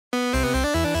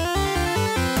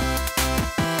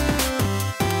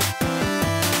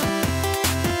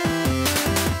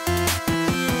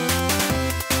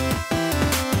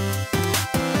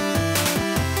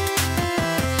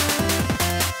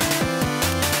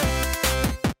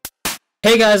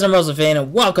Hey guys, I'm RozaldVaneGAME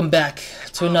and welcome back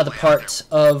to another part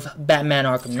of Batman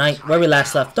Arkham Knight. Where we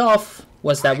last left off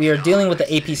was that we are dealing with the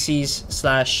APCs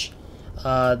slash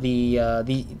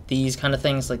these kind of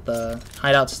things, like the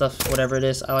hideout stuff, whatever it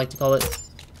is I like to call it.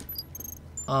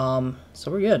 So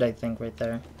we're good, I think, right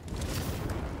there.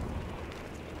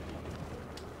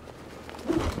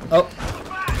 Oh,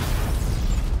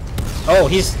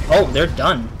 they're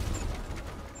done.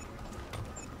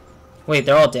 Wait,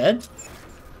 they're all dead?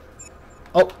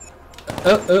 Oh,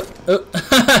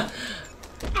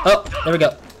 there we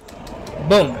go.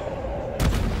 Boom.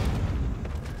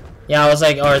 Yeah, I was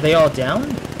like, are they all down?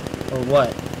 Or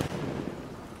what?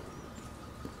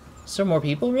 Is there more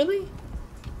people, really?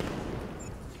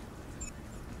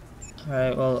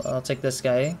 Alright, well, I'll take this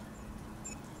guy.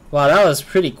 Wow, that was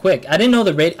pretty quick. I didn't know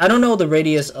the I don't know the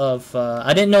radius of,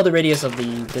 I didn't know the radius of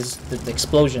the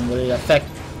explosion. Would it affect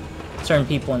certain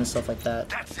people and stuff like that?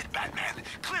 That's it, Batman.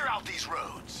 Clear out these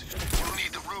roads. We'll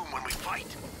need the room when we fight.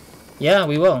 Yeah,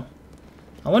 we will.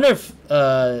 I wonder if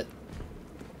I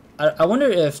wonder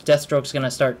if Deathstroke's gonna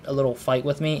start a little fight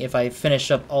with me if I finish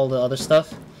up all the other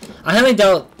stuff. I highly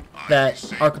doubt that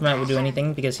Arkham Knight will do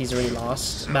anything because he's already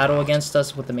lost battle against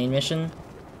us with the main mission.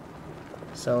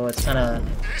 So it's kind of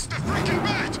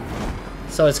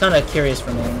curious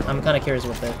for me. I'm kind of curious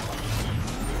with it.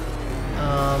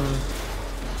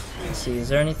 Let's see, is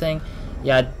there anything?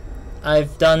 Yeah,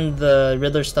 I've done the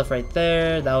Riddler stuff right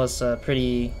there. That was a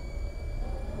pretty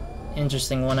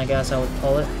interesting one, I guess I would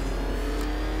call it.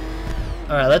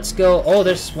 Alright, let's go. Oh,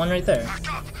 there's one right there.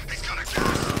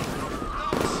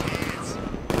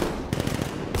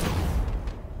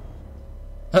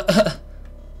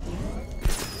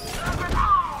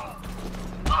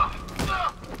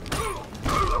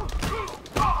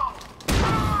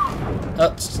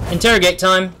 Oh, it's interrogate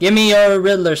time. Give me your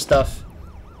Riddler stuff.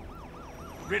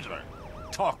 Riddler,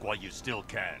 talk while you still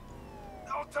can.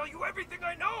 I'll tell you everything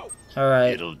I know.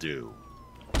 Alright. It'll do.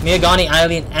 Miagani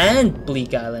Island and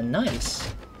Bleak Island.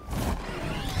 Nice.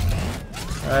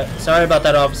 Alright, sorry about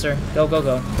that, officer. Go, go,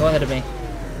 go. Go ahead of me.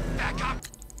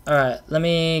 Alright, let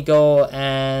me go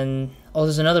and... Oh,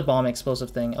 there's another bomb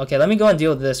explosive thing. Okay, let me go and deal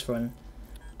with this one.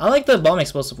 I like the bomb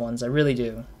explosive ones. I really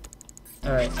do.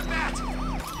 Alright.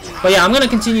 But yeah, I'm gonna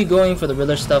continue going for the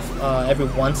Riddler stuff every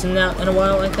once in a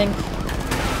while, I think.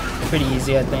 Pretty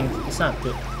easy, I think. It's not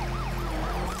good.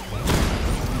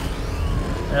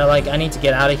 And I need to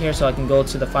get out of here so I can go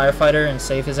to the firefighter and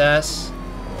save his ass.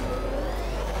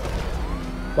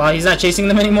 Wow, he's not chasing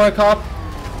them anymore, cop.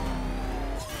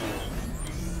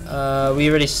 We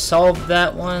already solved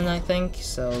that one, I think,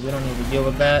 so we don't need to deal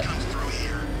with that.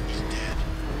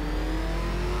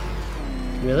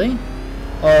 Really?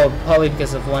 Oh, probably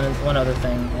because of one other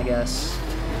thing, I guess.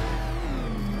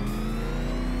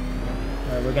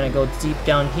 Alright, we're gonna go deep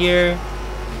down here.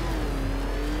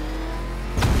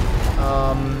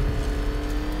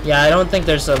 Yeah, I don't think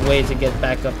there's a way to get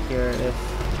back up here if...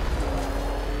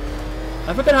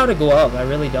 I forgot how to go up, I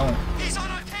really don't. He's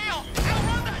on our tail.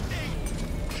 Run that thing.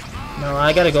 No,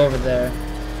 I gotta go over there.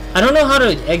 I don't know how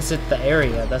to exit the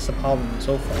area, that's the problem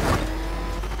so far.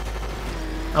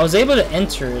 I was able to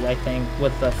enter it, I think,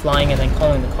 with the flying and then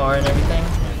calling the car and everything.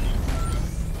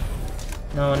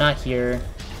 No, not here.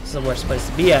 This is the worst place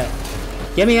to be at.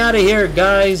 Get me out of here,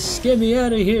 guys! Get me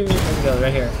out of here! There we go,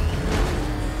 right here.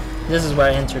 This is where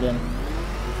I entered in.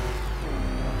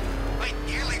 I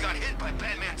nearly got hit by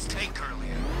Batman's tank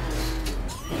earlier.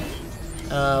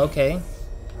 Okay.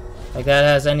 Like that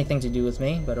has anything to do with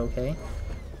me, but okay.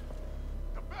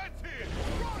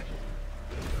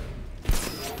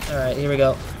 Alright, here we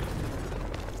go.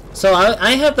 So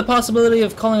I have the possibility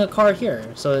of calling a car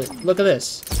here. So look at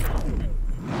this.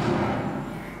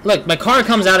 Look, my car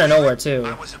comes out of nowhere too.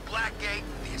 I was at Blackgate,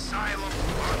 the Asylum,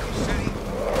 Arkham City.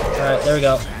 Alright, there we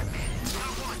go.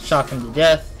 Shock him to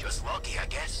death. Just lucky, I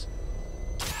guess.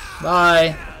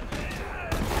 Bye.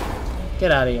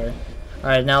 Get out of here.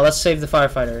 Alright, now let's save the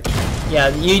firefighter.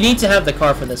 Yeah, you need to have the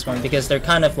car for this one because they're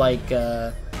kind of like,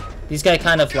 these guys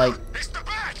kind of like...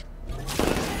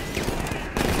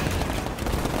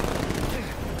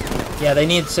 Yeah, they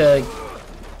need to...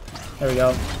 There we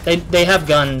go. They have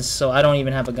guns, so I don't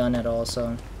even have a gun at all,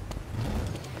 so...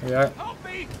 Here we are.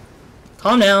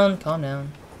 Calm down, calm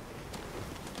down.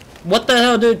 What the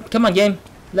hell, dude? Come on, game.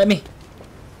 Let me.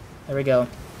 There we go.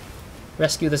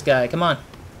 Rescue this guy. Come on.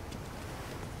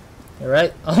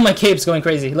 Alright. Oh, my cape's going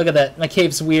crazy. Look at that. My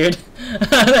cape's weird.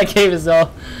 That cape is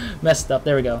all messed up.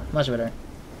 There we go. Much better.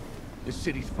 This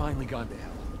city's finally gone to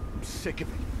hell. I'm sick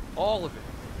of it. All of it.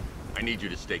 I need you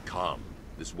to stay calm.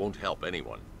 This won't help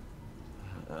anyone.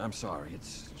 I'm sorry.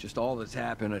 It's just all that's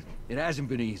happened. It hasn't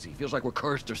been easy. Feels like we're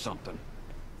cursed or something.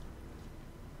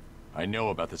 I know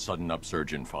about the sudden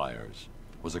upsurge in fires.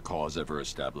 Was a cause ever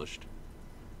established?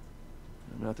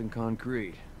 Nothing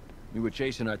concrete. We were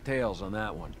chasing our tails on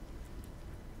that one.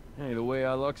 Hey, the way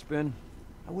our luck's been,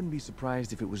 I wouldn't be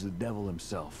surprised if it was the devil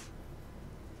himself.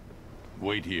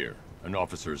 Wait here. An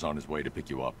officer's on his way to pick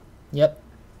you up. Yep.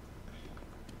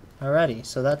 Alrighty,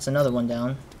 so that's another one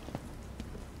down.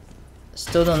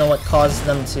 Still don't know what caused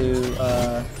them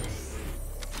to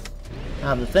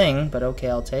have the thing, but okay,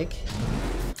 I'll take.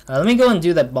 Let me go and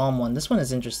do that bomb one. This one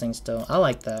is interesting still. I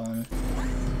like that one.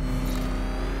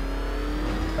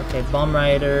 Okay, bomb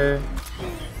rider,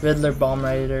 Riddler bomb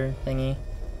rider thingy.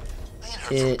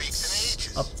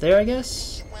 It's up there, I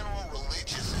guess.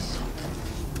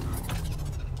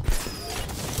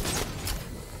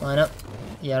 Line up.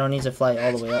 Yeah, I don't need to fly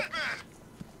all the way up.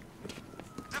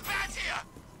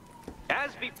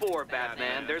 As before,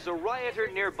 Batman, there's a rioter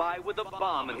nearby with a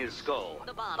bomb in his skull.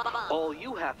 All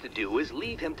you have to do is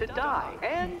leave him to die,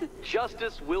 and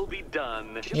justice will be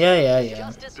done.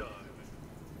 Yeah.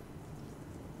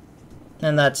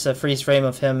 And that's a freeze frame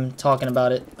of him talking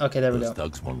about it. Okay, there we go. Those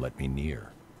thugs won't let me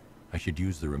near. I should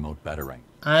use the remote batarang.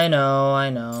 I know.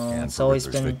 And It's always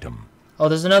Riddler's been... victim. Oh,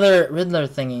 there's another Riddler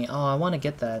thingy. Oh, I want to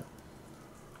get that.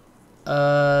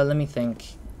 Let me think.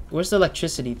 Where's the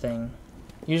electricity thing?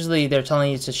 Usually they're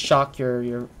telling you to shock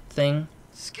your thing.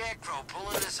 Scarecrow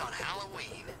pulling this on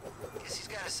Halloween. Guess he's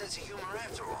got a sense of humor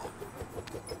after all.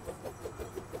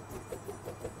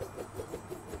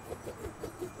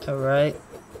 Alright.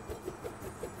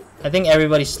 I think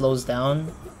everybody slows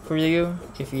down for you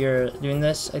if you're doing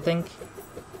this, I think.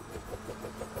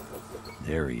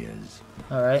 There he is.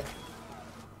 Alright.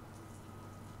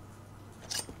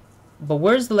 But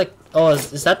where's the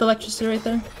is that the electricity right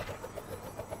there?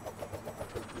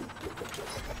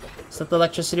 Is that the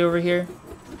electricity over here?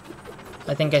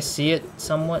 I think I see it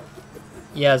somewhat.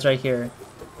 Yeah, it's right here.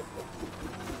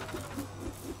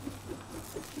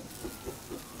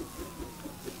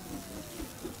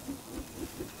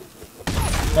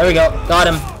 There we go. Got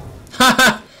him.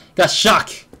 Haha! Got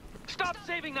shock. Stop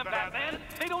saving them, Batman!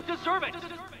 They don't deserve it!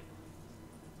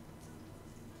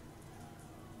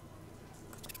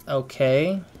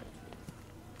 Okay.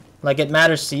 Like it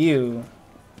matters to you,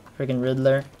 freaking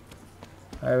Riddler.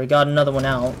 Alright, we got another one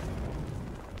out.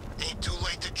 Ain't too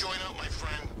late to join up, my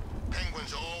friend.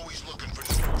 Penguin's always looking for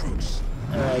new recruits.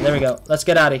 Alright, there we go. Let's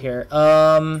get out of here.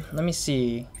 Let me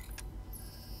see.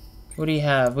 What do you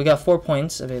have? We got 4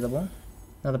 points available.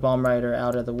 Another bomb rider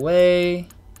out of the way.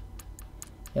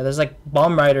 Yeah, there's like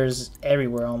bomb riders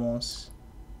everywhere almost.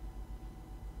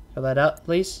 Fill that out,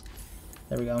 please.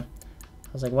 There we go.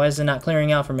 I was like, why is it not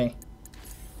clearing out for me?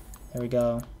 There we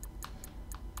go.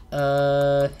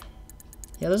 Yeah,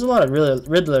 there's a lot of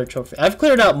Riddler trophy. I've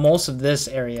cleared out most of this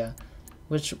area.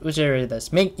 Which area is this?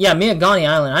 Yeah, Miyagani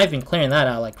Island. I've been clearing that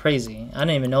out like crazy. I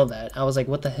didn't even know that. I was like,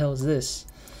 what the hell is this?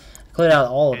 I cleared out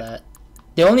all of that.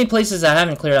 The only places I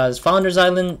haven't cleared out is Founders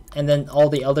Island, and then all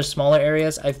the other smaller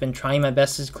areas. I've been trying my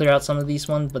best to clear out some of these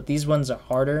ones, but these ones are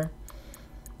harder.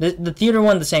 The theater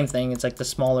one, the same thing. It's like the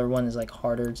smaller one is like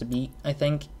harder to beat, I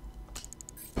think.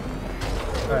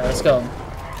 Alright, let's go.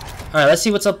 Alright, let's see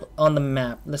what's up on the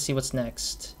map. Let's see what's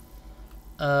next.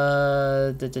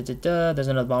 There's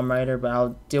another bomb rider, but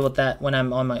I'll deal with that when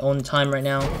I'm on my own time right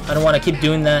now. I don't want to keep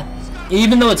doing that.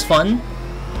 Even though it's fun,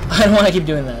 I don't want to keep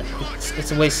doing that.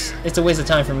 It's a waste of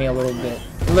time for me a little bit.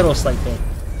 A little slight bit.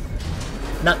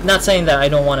 Not saying that I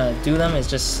don't want to do them, it's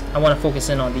just I want to focus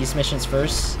in on these missions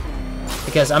first.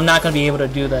 Because I'm not going to be able to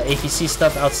do the APC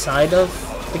stuff outside of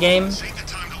the game.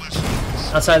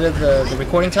 Outside of the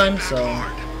recording time, so...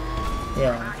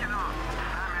 Yeah.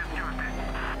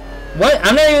 What?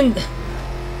 I'm not even...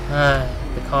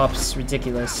 the cops,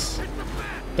 ridiculous.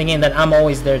 Thinking that I'm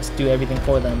always there to do everything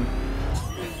for them.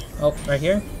 Oh, right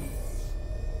here?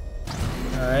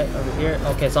 Alright, over here.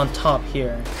 Okay, it's on top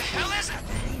here.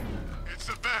 It's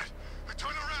the bat.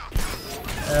 Turn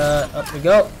around. Up we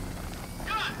go.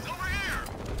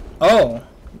 Oh.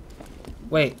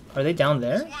 Wait, are they down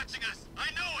there? Watching us.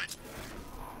 I know it.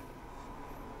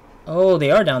 Oh, they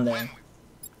are down there.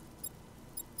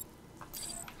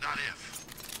 Not if.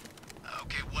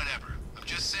 Okay, whatever. I'm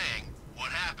just saying,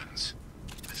 what happens?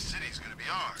 The city's gonna be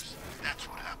ours. That's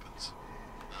what happens.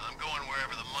 I'm going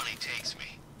wherever the money takes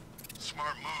me.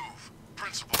 Smart move.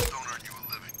 Principals don't earn you a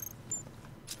living.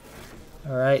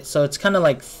 Alright, so it's kind of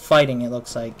like fighting, it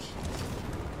looks like.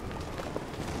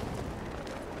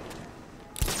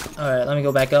 Alright, let me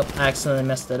go back up. I accidentally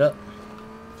messed it up.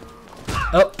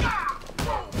 Oh.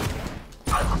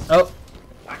 Oh.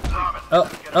 Oh.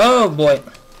 Oh, boy.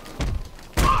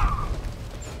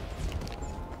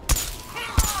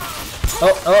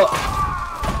 Oh,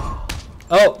 oh.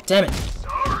 Oh, damn it.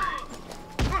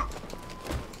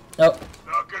 Oh.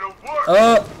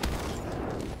 Oh.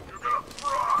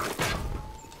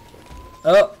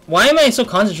 Oh, why am I so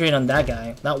concentrated on that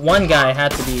guy? That one guy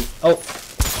had to be... Oh.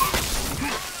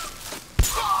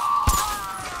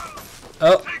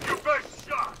 Oh.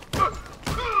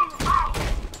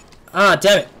 Ah,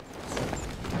 damn it.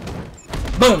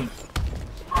 Boom.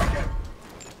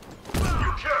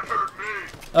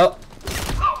 Oh.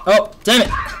 Oh, damn it.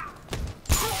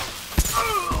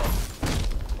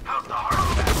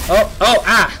 Oh, oh,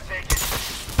 ah.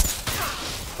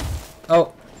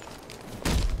 Oh.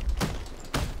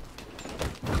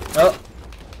 Oh.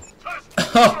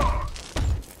 Oh.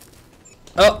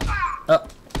 Oh. Oh.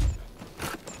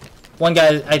 One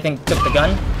guy, I think, took the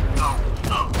gun.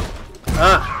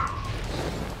 Ah.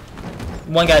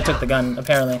 One guy took the gun,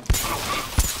 apparently.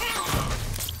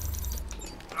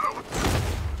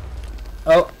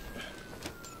 Oh.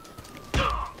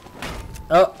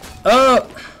 Oh. Oh.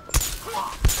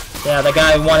 Yeah, the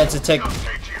guy wanted to take...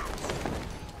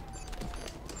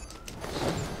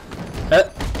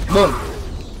 Boom.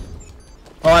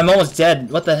 Oh, I'm almost dead.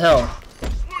 What the hell?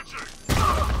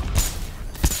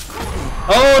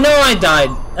 Oh, no, I died.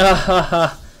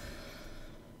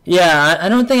 Yeah, I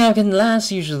don't think I can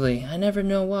last usually. I never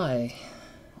know why.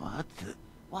 What?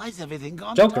 Why's everything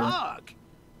gone Joker. dark?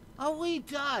 Are we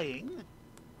dying?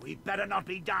 We better not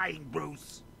be dying,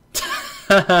 Bruce.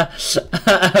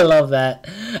 I love that.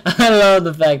 I love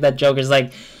the fact that Joker's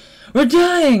like, we're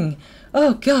dying!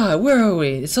 Oh god, where are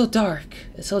we? It's so dark.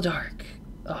 It's so dark.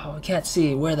 Oh, we can't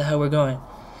see where the hell we're going.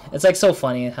 It's like so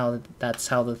funny how that's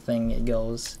how the thing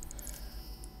goes.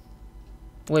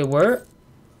 Wait, where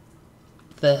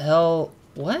the hell?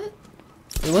 What?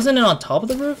 It wasn't it on top of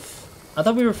the roof? I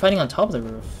thought we were fighting on top of the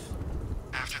roof.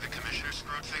 After the commissioner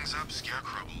screwed things up,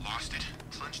 Scarecrow lost it,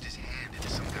 plunged his hand into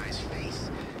some guy's face,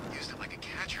 used it like a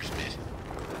catcher's mitt.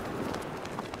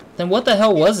 Then what the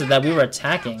hell was it that we were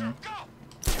attacking? Go! I've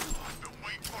been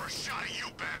waiting for a shot of you,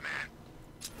 Batman.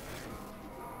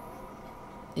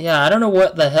 Yeah, I don't know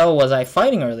what the hell was I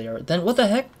fighting earlier. Then what the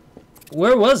heck?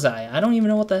 Where was I? I don't even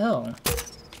know what the hell.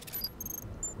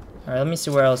 Alright, let me see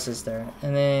where else is there.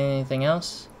 And then anything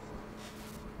else?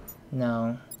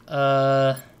 No.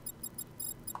 Car?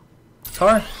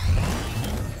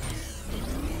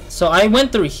 So I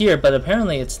went through here, but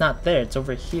apparently it's not there. It's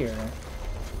over here.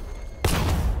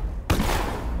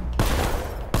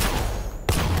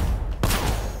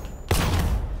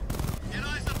 Get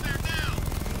eyes up there now.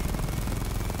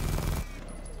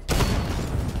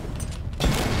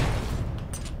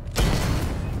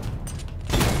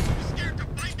 You scared to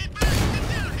fight me back? Get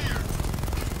down here.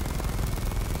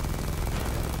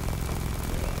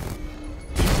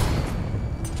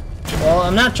 Well,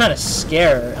 I'm not trying to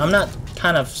scare. I'm not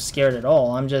kind of scared at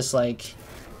all. I'm just like...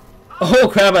 Oh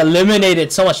crap, I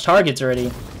eliminated so much targets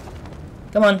already.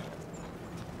 Come on.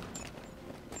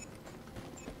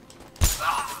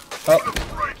 Oh.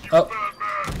 Oh.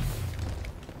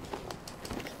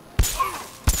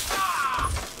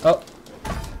 Oh.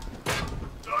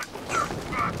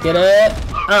 Get it.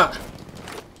 Ah.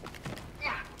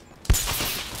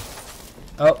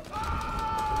 Oh.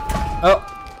 Oh.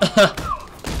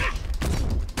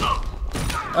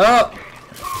 Oh.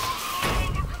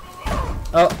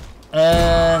 Oh.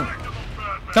 And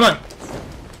come on.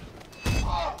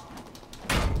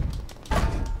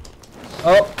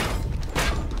 Oh.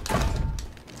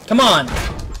 Come on.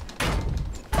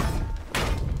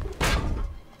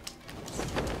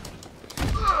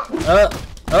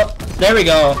 Oh, there we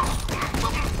go.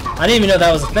 I didn't even know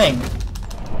that was a thing.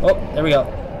 Oh, there we go.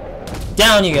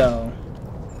 Down you go.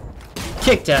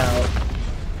 Kicked out.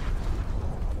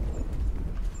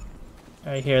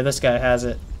 Right here, this guy has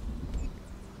it.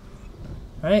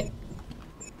 Right?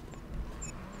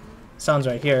 Sounds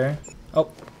right here. Oh,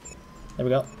 there we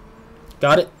go.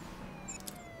 Got it.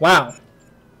 Wow.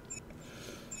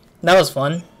 That was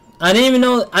fun. I didn't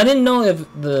know if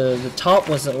the top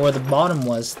was or the bottom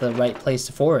was the right place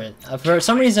for it. For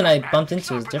some reason I bumped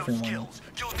into a different one.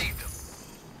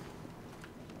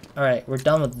 Alright, we're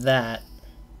done with that.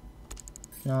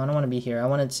 No, I don't want to be here. I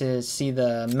wanted to see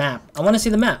the map. I want to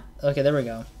see the map. Okay, there we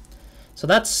go. So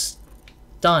that's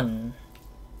done.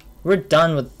 We're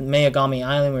done with Mayagami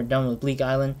Island. We're done with Bleak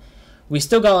Island. We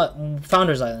still got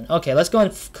Founders Island. Okay, let's go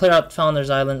and clear out Founders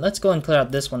Island. Let's go and clear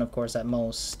out this one, of course, at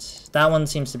most. That one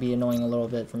seems to be annoying a little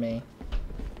bit for me.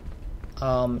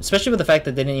 Especially with the fact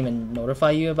that they didn't even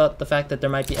notify you about the fact that there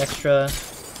might be extra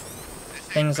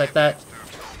things like that.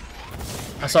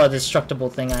 I saw a destructible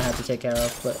thing I had to take care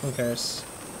of, but who cares?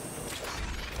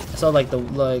 saw like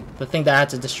the thing that I had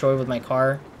to destroy with my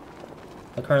car.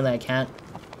 But currently I can't.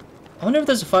 I wonder if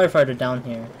there's a firefighter down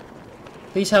here.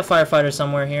 Please have firefighters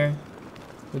somewhere here.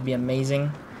 Would be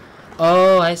amazing.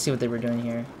 Oh, I see what they were doing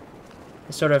here.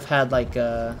 They sort of had like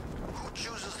Who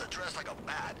chooses to dress like a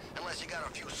bat unless you got a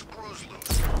few screws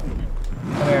loose? Come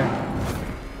here.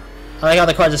 I like how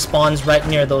the car just spawns right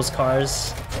near those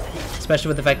cars. Especially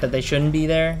with the fact that they shouldn't be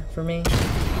there for me.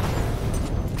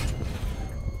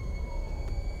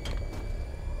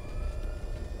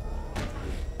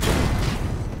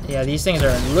 Yeah, these things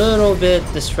are a little bit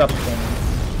disrupting.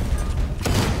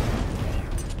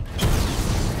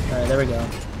 Alright, there we go.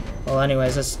 Well,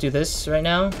 anyways, let's do this right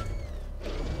now.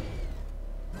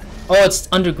 Oh, it's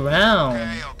underground.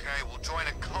 Okay, we'll join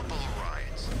a couple of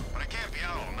riots. But I can't be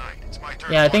out all night. It's my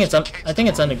turn. Yeah, I think it's underground. I think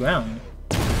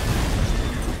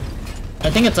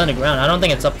it's underground. I don't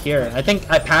think it's up here. I think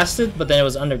I passed it, but then it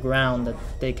was underground that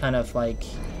they kind of like...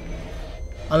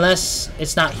 Unless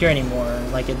it's not here anymore,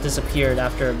 like it disappeared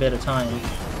after a bit of time.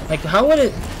 Like, how would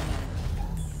it...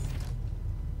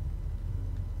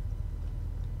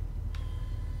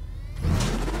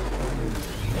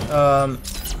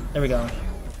 There we go.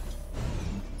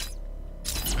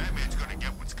 Batman's gonna get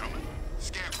what's coming.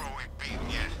 Scarecrow ain't beaten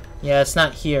yet. Yeah, it's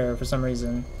not here for some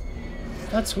reason.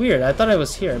 That's weird. I thought it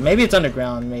was here. Maybe it's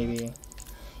underground, maybe.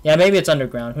 Yeah, maybe it's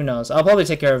underground. Who knows? I'll probably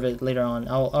take care of it later on.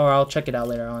 I'll check it out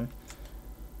later on.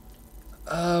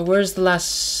 Where's the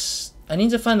last... I need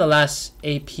to find the last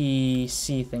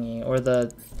APC thingy, or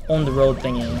the on the road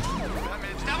thingy.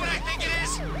 Batman, is that what I think it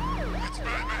is? It's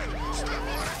Batman. Step on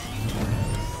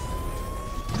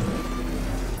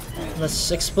it.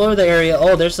 Let's explore the area.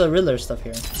 Oh, there's the Riddler stuff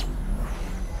here.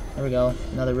 There we go.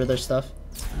 Another Riddler stuff.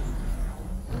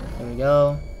 There we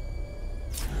go.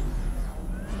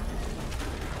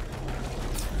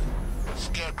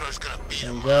 Scarecrow's gonna beat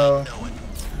There him. we go. I know it.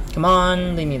 Come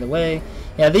on, lead me the way.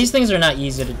 Yeah, these things are not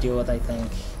easy to deal with, I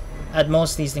think. At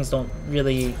most, these things don't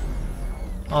really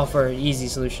offer an easy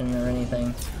solution or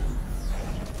anything.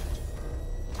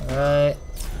 Alright.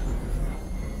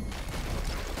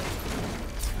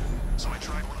 So I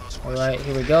tried one of those Alright,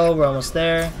 here we go. We're almost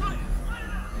there.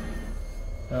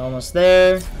 We're almost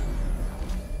there.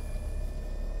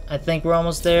 I think we're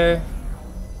almost there.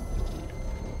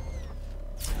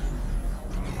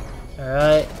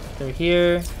 Alright, they're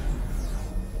here.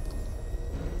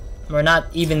 We're not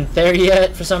even there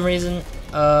yet for some reason.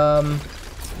 No!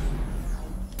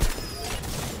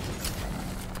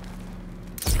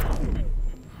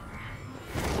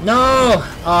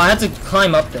 Oh, I have to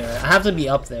climb up there. I have to be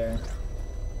up there.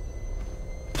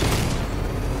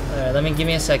 Alright, give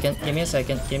me a second. Give me a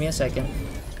second. Give me a second.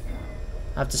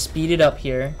 I have to speed it up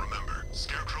here. Remember,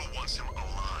 Scarecrow wants him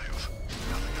alive.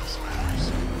 Nothing else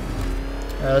matters.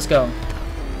 Alright, let's go.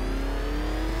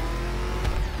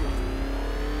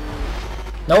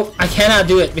 Nope, I cannot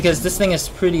do it because this thing is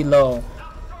pretty low.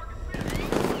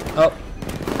 Oh.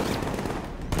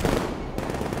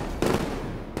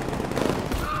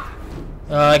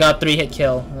 I got 3-hit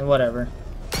kill. Whatever.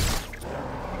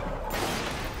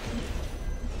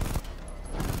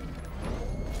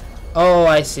 Oh,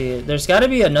 I see. There's got to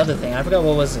be another thing. I forgot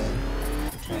what was it.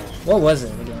 What was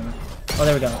it again? Oh,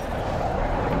 there we go.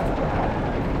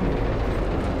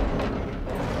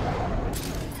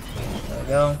 There we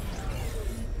go.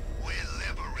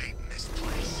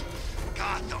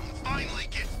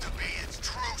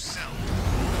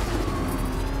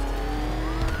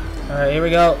 Alright, here we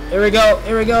go. Here we go.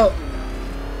 Here we go.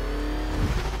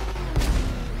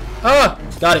 Ah!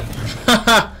 Got it.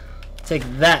 Haha! Take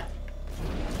that.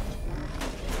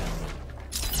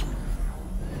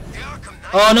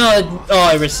 Oh no! Oh,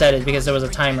 I reset it because there was a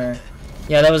timer.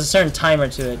 Yeah, there was a certain timer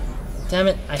to it. Damn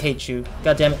it! I hate you.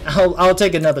 God damn it! I'll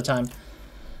take it another time.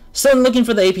 Still looking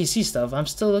for the APC stuff. I'm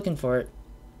still looking for it.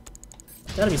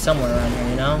 It's gotta be somewhere around here,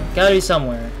 you know? Gotta be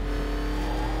somewhere.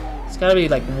 It's gotta be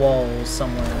like walls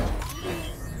somewhere.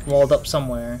 Walled up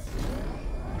somewhere.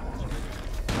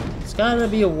 It's gotta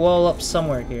be a wall up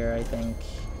somewhere here, I think.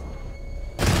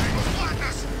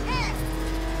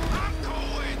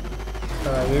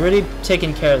 Alright, we already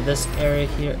taken care of this area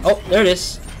here. Oh, there it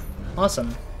is.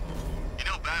 Awesome. You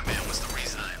know, Batman was the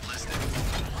reason I enlisted.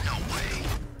 No way.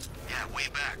 Yeah, way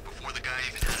back before the guy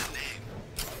even had a name.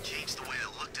 Changed the way I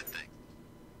looked at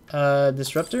things.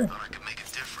 Disruptor? Thought I could make a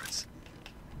difference.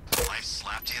 Life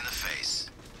slapped you in the face.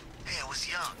 Hey, I was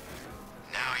young.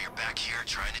 Now you're back here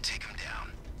trying to take him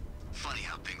down. Funny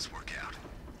how things work out.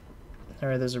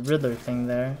 Alright, there's a Riddler thing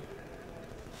there.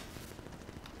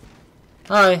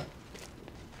 Hi.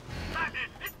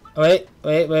 Wait.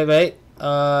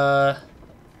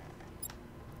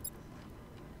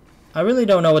 I really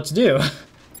don't know what to do.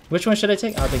 Which one should I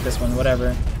take? I'll take this one,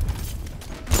 whatever.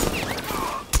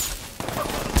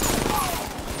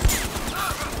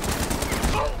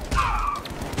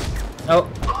 Oh.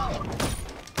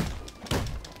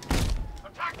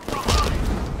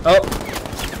 Oh.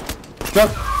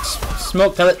 Drunk.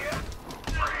 Smoke pellet.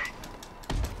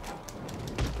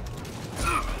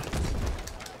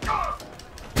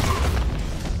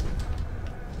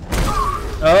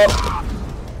 Oh.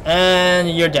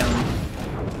 And you're down.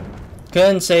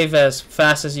 Couldn't save as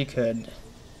fast as you could.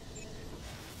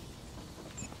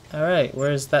 Alright,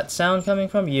 where's that sound coming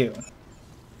from? You.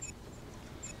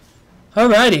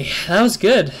 Alrighty, that was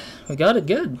good. We got it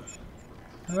good.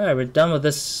 Alright, we're done with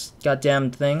this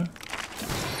goddamn thing.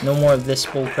 No more of this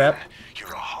bullcrap. You're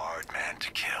a hard man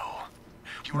to kill.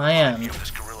 I am.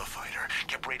 Guerrilla fighter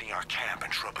kept raiding our camp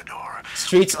in Troubadour.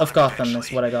 Streets of Gotham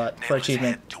is what I got for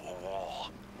achievement.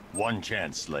 One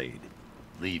chance, Slade.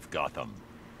 Leave Gotham.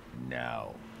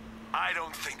 Now. I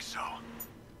don't think so.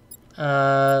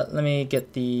 Let me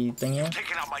get the thing here. You've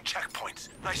taken out my checkpoints.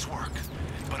 Nice work.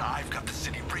 But I've got the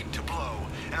city rigged to blow,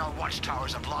 and our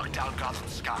watchtowers have locked down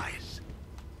Gotham's skies.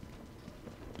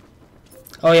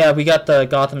 Oh yeah, we got the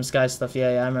Gotham Sky stuff. Yeah,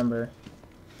 I remember.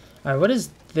 Alright, what is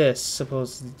this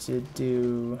supposed to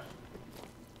do?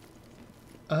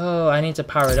 Oh, I need to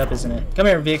power it up, isn't it? Come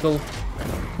here, vehicle.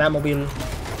 Batmobile.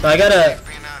 So I gotta...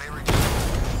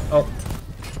 Oh.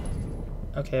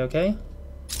 Okay.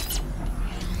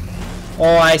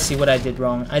 Oh, I see what I did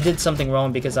wrong. I did something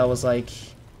wrong because I was like...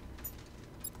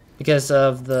 Because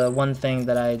of the one thing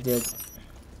that I did.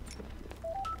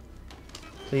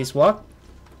 Please walk.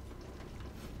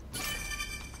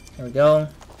 There we go.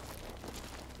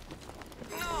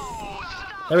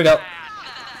 There we go.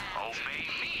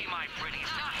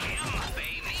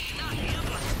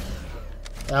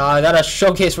 I got a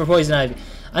showcase for Poison Ivy.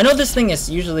 I know this thing is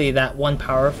usually that one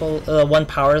power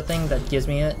thing that gives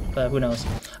me it, but who knows.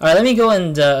 Alright, let me go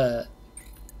and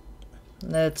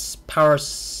let's power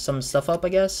some stuff up, I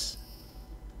guess.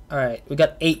 Alright, we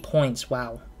got 8 points,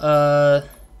 wow.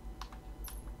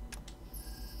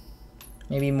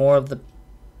 Maybe more of the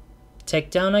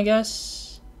takedown, I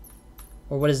guess?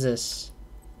 Or what is this?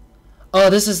 Oh,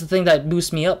 this is the thing that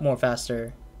boosts me up more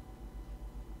faster.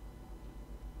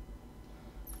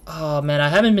 Oh man, I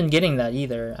haven't been getting that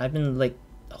either. I've been like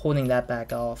holding that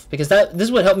back off because this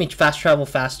would help me fast travel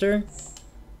faster.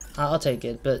 I'll take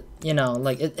it, but you know,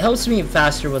 like it helps me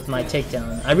faster with my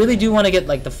takedown. I really do want to get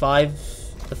like the five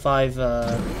what's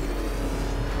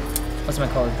it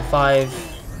called? The five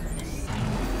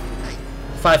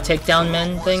takedown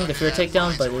men thing, the fear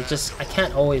takedown, but it just I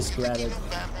can't always grab it.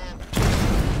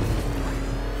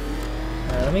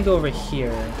 Alright, let me go over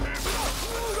here.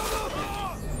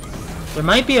 There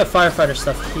might be a firefighter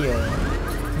stuff here.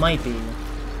 Might be.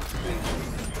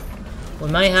 We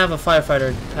might have a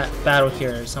firefighter battle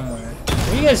here somewhere.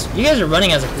 You guys are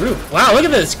running as a group. Wow, look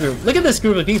at this group. Look at this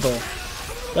group of people.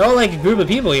 They're all like a group of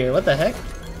people here. What the heck?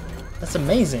 That's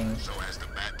amazing. So has the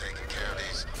Bat taken care of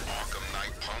these Arkham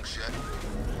Knight punks yet?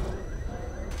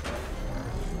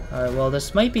 Alright, well,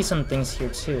 this might be some things here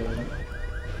too.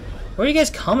 Where are you guys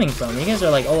coming from? You guys are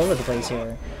like all over the place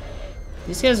here.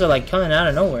 These guys are like coming out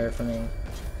of nowhere for me.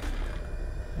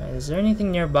 Alright, is there anything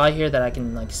nearby here that I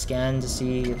can like scan to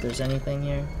see if there's anything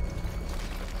here?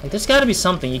 Like there's gotta be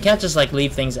something. You can't just like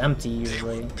leave things empty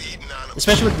usually.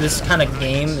 Especially with this kind of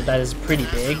game that is pretty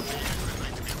big.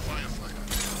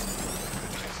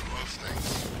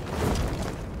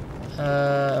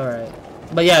 Alright.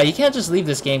 But yeah, you can't just leave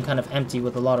this game kind of empty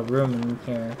with a lot of room in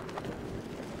here.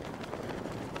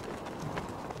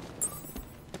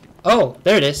 Oh,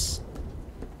 there it is.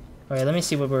 Alright, let me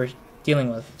see what we're dealing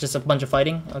with. Just a bunch of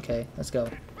fighting? Okay, let's go.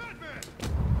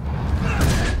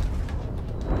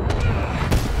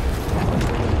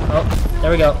 Oh,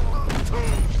 there we go.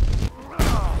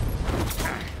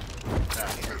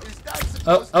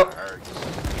 Oh. Oh.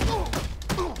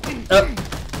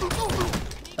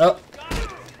 Oh.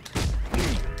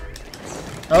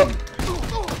 Oh.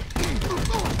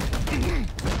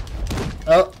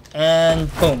 Oh,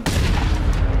 and boom.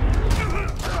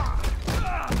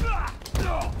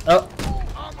 Oh.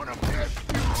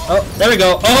 Oh, there we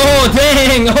go. Oh,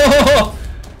 dang! Oh!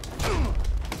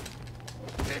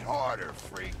 Hit harder,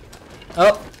 freak.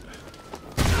 Oh.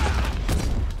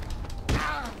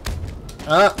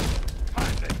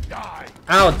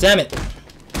 Ow, damn it.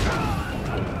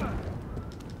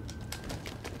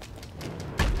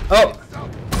 Oh.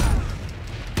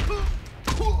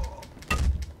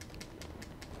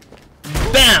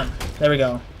 Bam! There we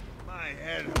go.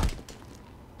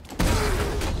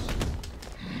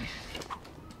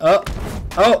 Oh.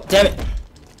 Oh, damn it.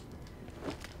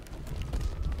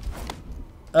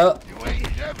 Oh.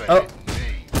 Oh.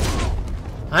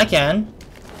 I can.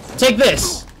 Take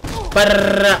this.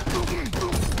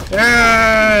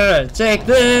 Take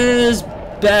this,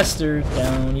 bastard.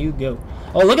 Down you go.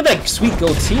 Oh, look at that sweet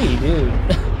goatee, dude.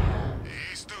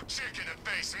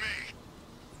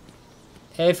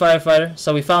 Hey, firefighter.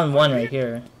 So we found one right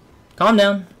here. Calm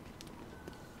down.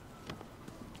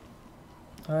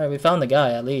 Alright, we found the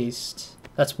guy, at least.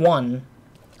 That's one.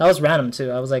 That was random,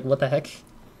 too. I was like, what the heck?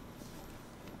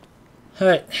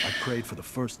 Alright. I prayed for the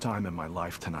first time in my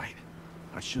life tonight.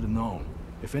 I should have known.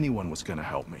 If anyone was gonna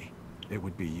help me, it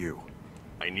would be you.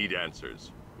 I need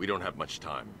answers. We don't have much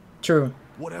time. True.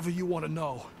 Whatever you want to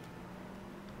know.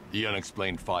 The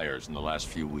unexplained fires in the last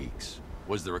few weeks.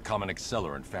 Was there a common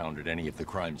accelerant found at any of the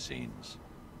crime scenes?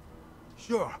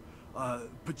 Sure.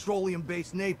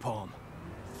 Petroleum-based napalm.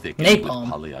 Thickened with Napalm.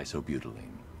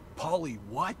 polyisobutylene. Poly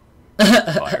what?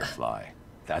 Firefly.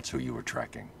 That's who you were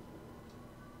tracking.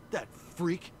 That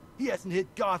freak. He hasn't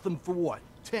hit Gotham for what,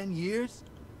 10 years?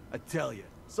 I tell you,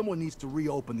 someone needs to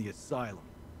reopen the asylum.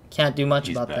 Can't do much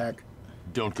He's about back. that.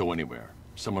 Don't go anywhere.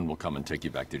 Someone will come and take you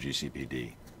back to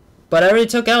GCPD. But I already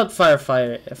took out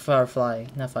Firefly,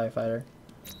 not Firefighter.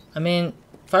 I mean,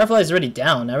 Firefly's already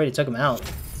down. I already took him out.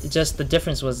 It's just the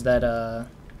difference was that,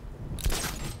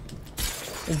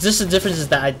 it's just the difference is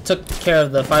that I took care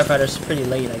of the firefighters pretty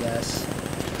late, I guess.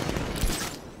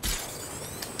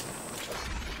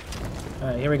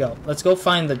 Alright, here we go. Let's go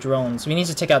find the drones. We need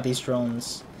to take out these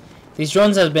drones. These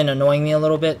drones have been annoying me a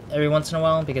little bit every once in a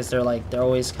while because they're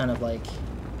always kind of like...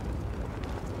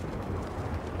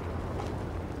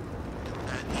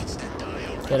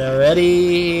 Get it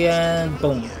ready, and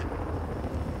boom.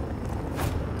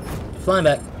 Flying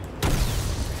back.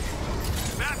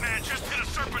 Batman just hit a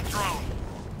serpent drone.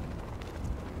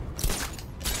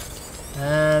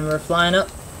 And we're flying up.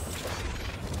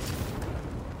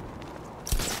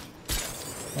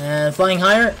 And flying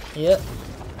higher. Yep.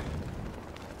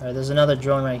 Alright, there's another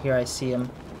drone right here. I see him.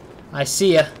 I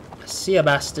see ya. I see ya,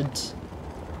 bastard.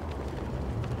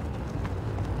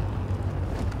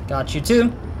 Got you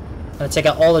too. I'm gonna take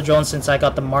out all the drones since I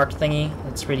got the mark thingy.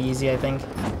 It's pretty easy, I think.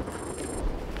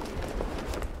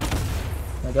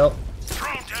 There we go.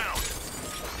 Drone down.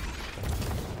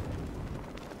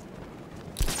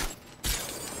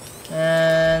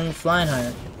 And flying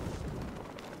higher.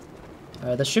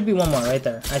 Alright, there should be one more right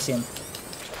there. I see him.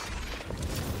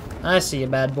 I see you,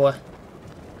 bad boy.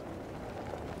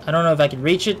 I don't know if I could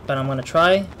reach it, but I'm gonna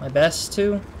try my best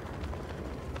to.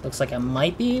 Looks like I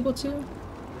might be able to.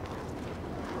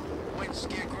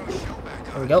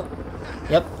 There we go.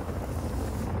 Yep.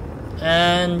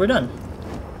 And we're done.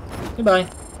 Goodbye.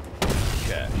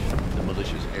 Cash. The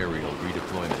militia's aerial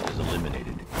redeployment is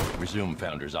eliminated. Resume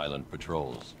Founders Island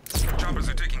patrols. Choppers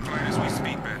are taking flight as we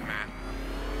speak, Batman.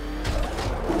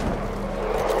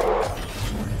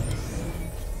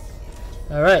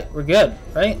 Alright, we're good,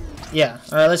 right? Yeah.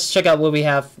 Alright, let's check out what we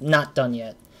have not done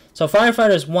yet. So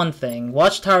Firefighter is one thing,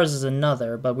 Watchtowers is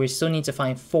another, but we still need to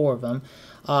find 4 of them.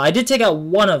 I did take out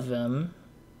one of them,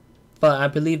 but I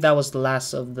believe that was the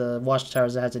last of the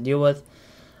Watchtowers I had to deal with.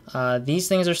 These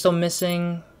things are still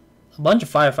missing. A bunch of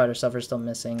Firefighter stuff are still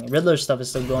missing. Riddler stuff is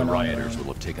still going The on. rioters will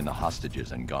have taken the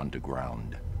hostages and gone to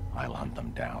ground. I'll hunt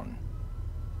them down.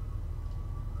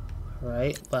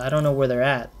 Right, but I don't know where they're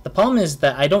at. The problem is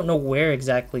that I don't know where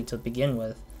exactly to begin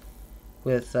with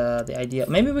the idea.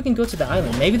 Maybe we can go to the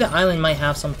island. Maybe the island might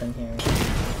have something here.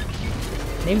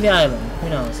 Maybe the island. Who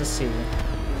knows? Let's see.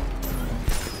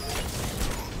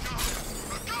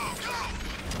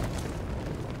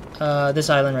 This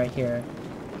island right here.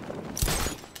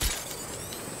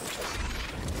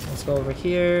 Let's go over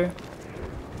here.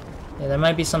 Yeah, there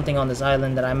might be something on this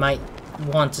island that I might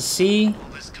want to see. All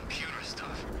this computer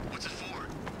stuff. What's it for?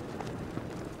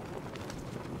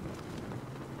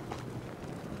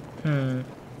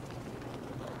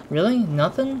 Really?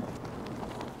 Nothing?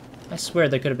 I swear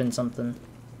there could have been something.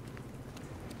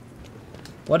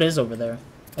 What is over there?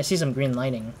 I see some green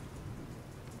lighting.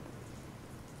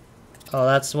 Oh,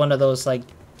 that's one of those, like,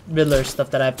 Riddler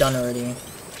stuff that I've done already.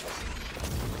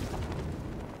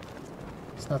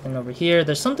 There's nothing over here.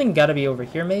 There's something gotta be over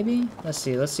here, maybe? Let's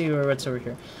see what's over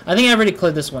here. I think I already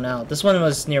cleared this one out. This one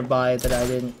was nearby that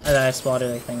I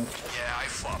spotted, I think. Yeah, I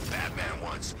fought Batman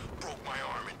once. Broke my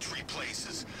arm in 3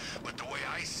 places. But the way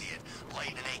I see it,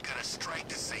 lightning ain't gonna strike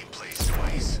the same place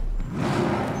twice.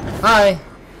 Hi!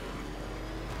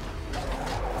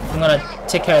 I'm gonna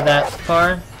take care of that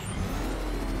car.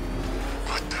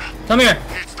 What the? Come here!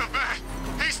 It's the Bat!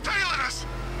 He's tailing us!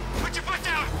 Put your foot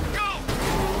down! Go!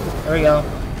 There we go.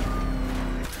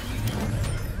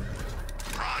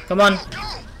 Run! Come on. Go!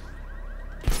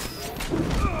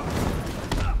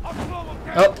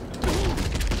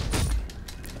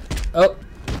 Oh.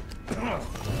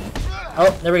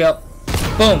 Oh, there we go.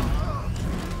 Boom.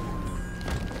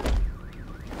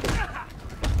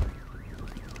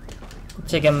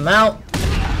 Take him out.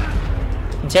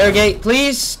 Interrogate,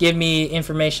 please. Give me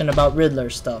information about Riddler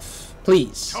stuff.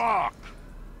 Please. Talk!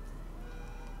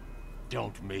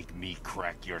 Don't make me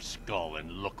crack your skull and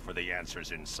look for the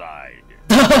answers inside.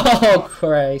 Oh,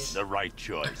 Christ. The right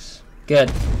choice.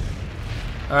 Good.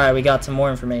 Alright, we got some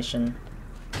more information.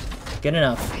 Good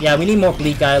enough. Yeah, we need more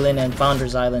Bleak Island and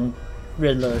Founders Island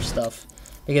Riddler stuff.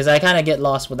 Because I kind of get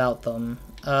lost without them.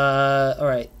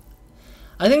 Alright.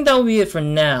 I think that will be it for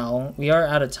now. We are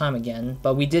out of time again.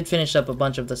 But we did finish up a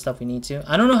bunch of the stuff we need to.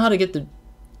 I don't know how to get the...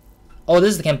 Oh,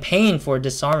 this is the campaign for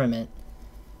disarmament.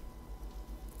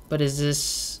 But is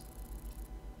this...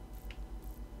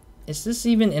 Is this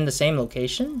even in the same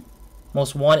location?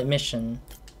 Most wanted mission.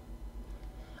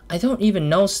 I don't even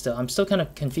know still. I'm still kind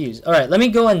of confused. Alright, let me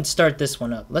go and start this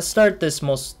one up. Let's start this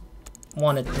most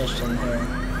wanted mission here.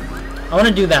 I want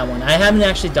to do that one. I haven't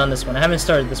actually done this one. I haven't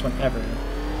started this one ever.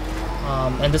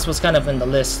 And this was kind of in the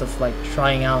list of like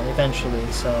trying out eventually.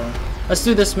 So let's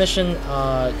do this mission.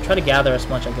 Try to gather as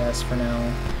much, I guess, for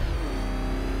now.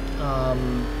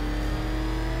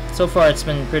 So far it's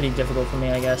been pretty difficult for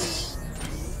me, I guess.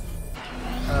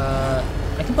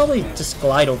 I can probably just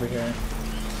glide over here.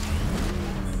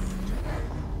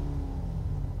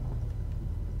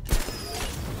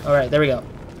 Alright, there we go.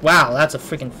 Wow, that's a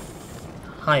freaking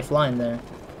high flying there.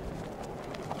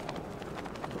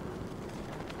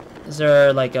 Is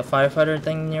there like a firefighter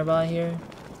thing nearby here?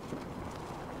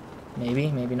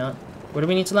 Maybe, maybe not. Where do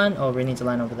we need to land? Oh, we need to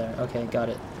land over there. Okay, got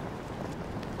it.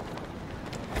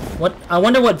 What? I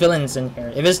wonder what villain's in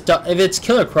here. If it's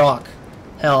Killer Croc,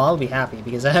 hell, I'll be happy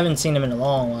because I haven't seen him in a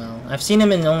long while. I've seen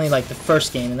him in only like the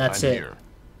first game, and that's it. Here.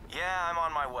 Yeah, I'm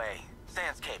on my way.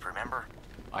 Sandscape, remember?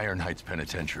 Iron Heights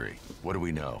Penitentiary. What do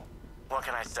we know? What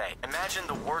can I say? Imagine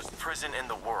the worst prison in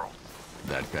the world.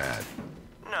 That bad?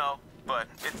 No, but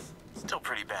it's still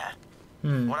pretty bad.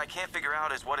 What I can't figure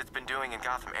out is what it's been doing in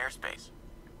Gotham airspace.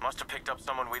 Must have picked up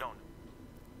someone we don't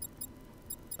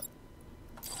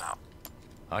know.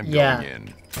 I'm going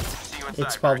in. See you inside,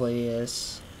 It probably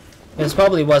is. It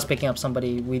probably was picking up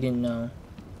somebody we didn't know.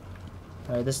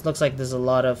 Alright, this looks like there's a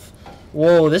lot of...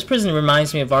 Whoa, this prison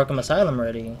reminds me of Arkham Asylum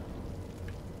already.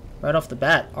 Right off the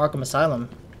bat, Arkham Asylum.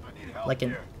 Like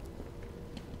in...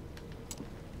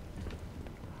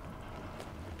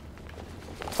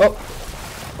 Oh!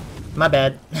 My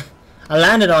bad. I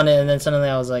landed on it and then suddenly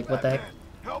I was like, what the heck?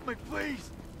 Help me, please.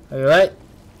 Are you alright?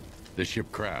 The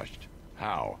ship crashed.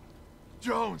 How?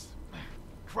 Jones.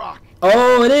 Croc.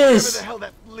 Oh, it Whatever is! the hell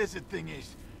that lizard thing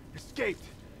is. Escaped.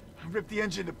 Ripped the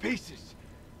engine to pieces.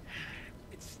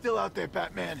 It's still out there,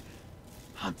 Batman.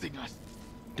 Hunting us.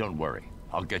 Don't worry.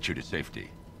 I'll get you to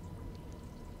safety.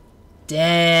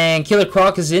 Dang, Killer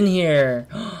Croc is in here.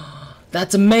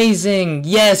 That's amazing.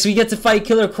 Yes, we get to fight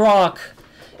Killer Croc.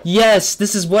 Yes,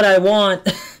 this is what I want.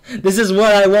 This is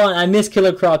what I want. I miss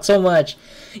Killer Croc so much.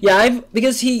 Yeah,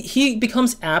 because he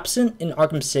becomes absent in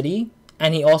Arkham City,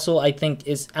 and he also, I think,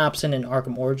 is absent in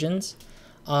Arkham Origins.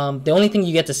 The only thing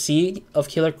you get to see of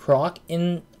Killer Croc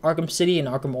in Arkham City and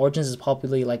Arkham Origins is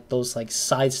probably like those like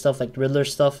side stuff, like Riddler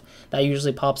stuff that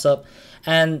usually pops up.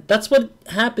 And that's what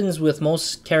happens with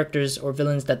most characters or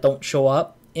villains that don't show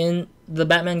up in the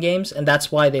Batman games, and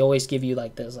that's why they always give you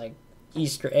like this like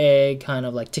Easter egg, kind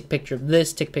of like tick picture of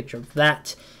this, tick picture of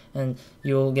that, and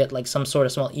you'll get like some sort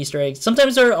of small Easter eggs.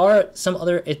 Sometimes there are some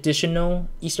other additional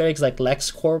Easter eggs like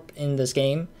LexCorp in this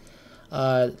game,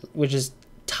 which is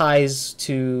ties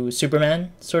to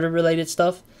Superman sort of related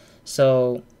stuff.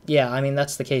 So yeah, I mean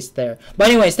that's the case there. But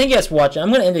anyways, thank you guys for watching.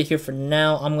 I'm gonna end it here for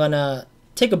now. I'm gonna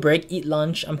take a break, eat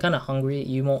lunch. I'm kind of hungry.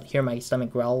 You won't hear my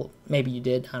stomach growl. Maybe you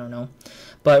did. I don't know.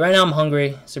 But right now I'm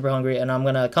hungry, super hungry, and I'm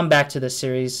gonna come back to this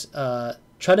series.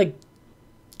 Try to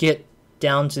get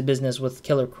down to business with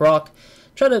Killer Croc.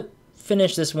 Try to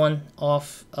finish this one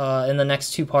off in the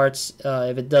next 2 parts.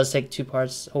 If it does take 2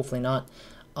 parts, hopefully not.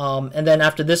 And then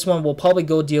after this one, we'll probably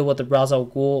go deal with the Ra's al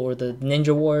Ghul or the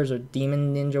Ninja Wars or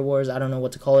Demon Ninja Wars. I don't know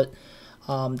what to call it.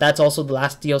 That's also the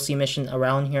last DLC mission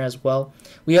around here as well.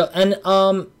 If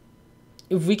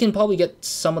we can probably get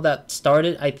some of that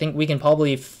started, I think we can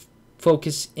probably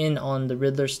focus in on the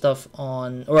Riddler stuff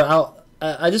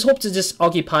I just hope to just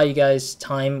occupy you guys'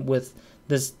 time with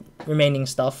this remaining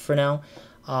stuff for now.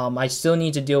 I still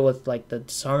need to deal with like the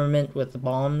disarmament with the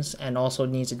bombs, and also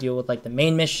need to deal with like the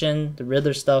main mission, the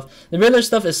Riddler stuff. The Riddler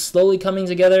stuff is slowly coming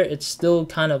together. It's still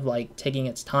kind of like taking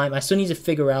its time. I still need to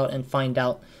figure out and find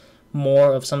out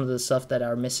more of some of the stuff that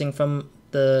are missing from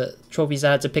the trophies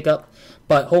I had to pick up.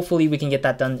 But hopefully we can get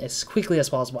that done as quickly as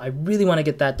possible. I really want to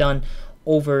get that done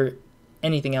over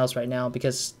anything else right now,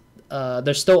 because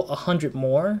there's still 100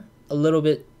 more, a little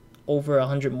bit over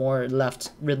 100 more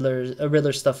left,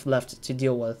 Riddler stuff left to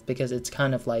deal with, because it's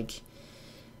kind of like,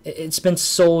 it's been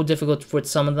so difficult with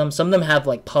some of them. Some of them have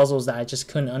like puzzles that I just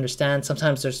couldn't understand.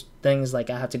 Sometimes there's things like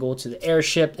I have to go to the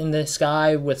airship in the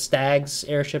sky with Stag's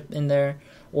airship in there,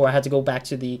 or I had to go back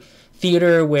to the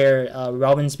theater where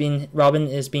Robin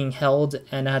is being held,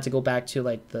 and I had to go back to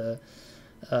like the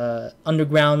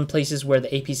underground places where the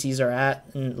APCs are at,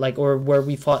 and like, or where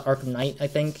we fought Arkham Knight, I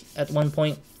think, at one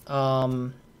point.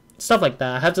 Stuff like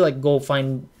that. I have to like go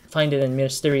find it in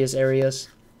mysterious areas.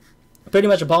 Pretty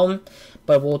much a problem,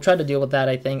 but we'll try to deal with that,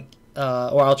 I think.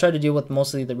 Or I'll try to deal with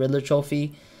mostly the Riddler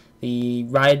trophy, the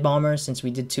Riot Bomber, since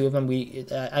we did 2 of them.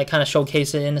 I kind of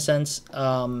showcase it in a sense.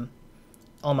 On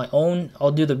my own.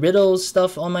 I'll do the riddles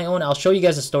stuff on my own. I'll show you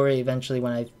guys a story eventually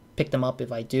when I pick them up,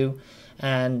 if I do.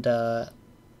 And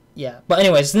yeah, but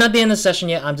anyways, it's not the end of the session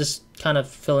yet. I'm just kind of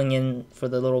filling in for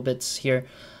the little bits here,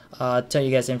 tell you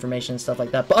guys information and stuff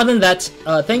like that. But other than that,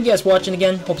 thank you guys for watching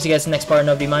again. Hope to see you guys in the next part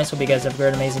of V-AXYS. Hope you guys have a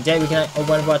great, amazing day, weekend, night, or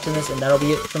whenever watching this, and that'll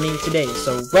be it for me today.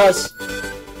 So Roz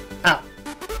out.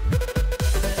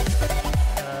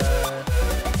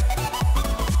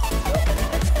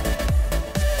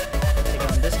 Take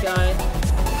on this guy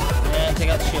and take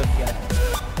out the shield guy.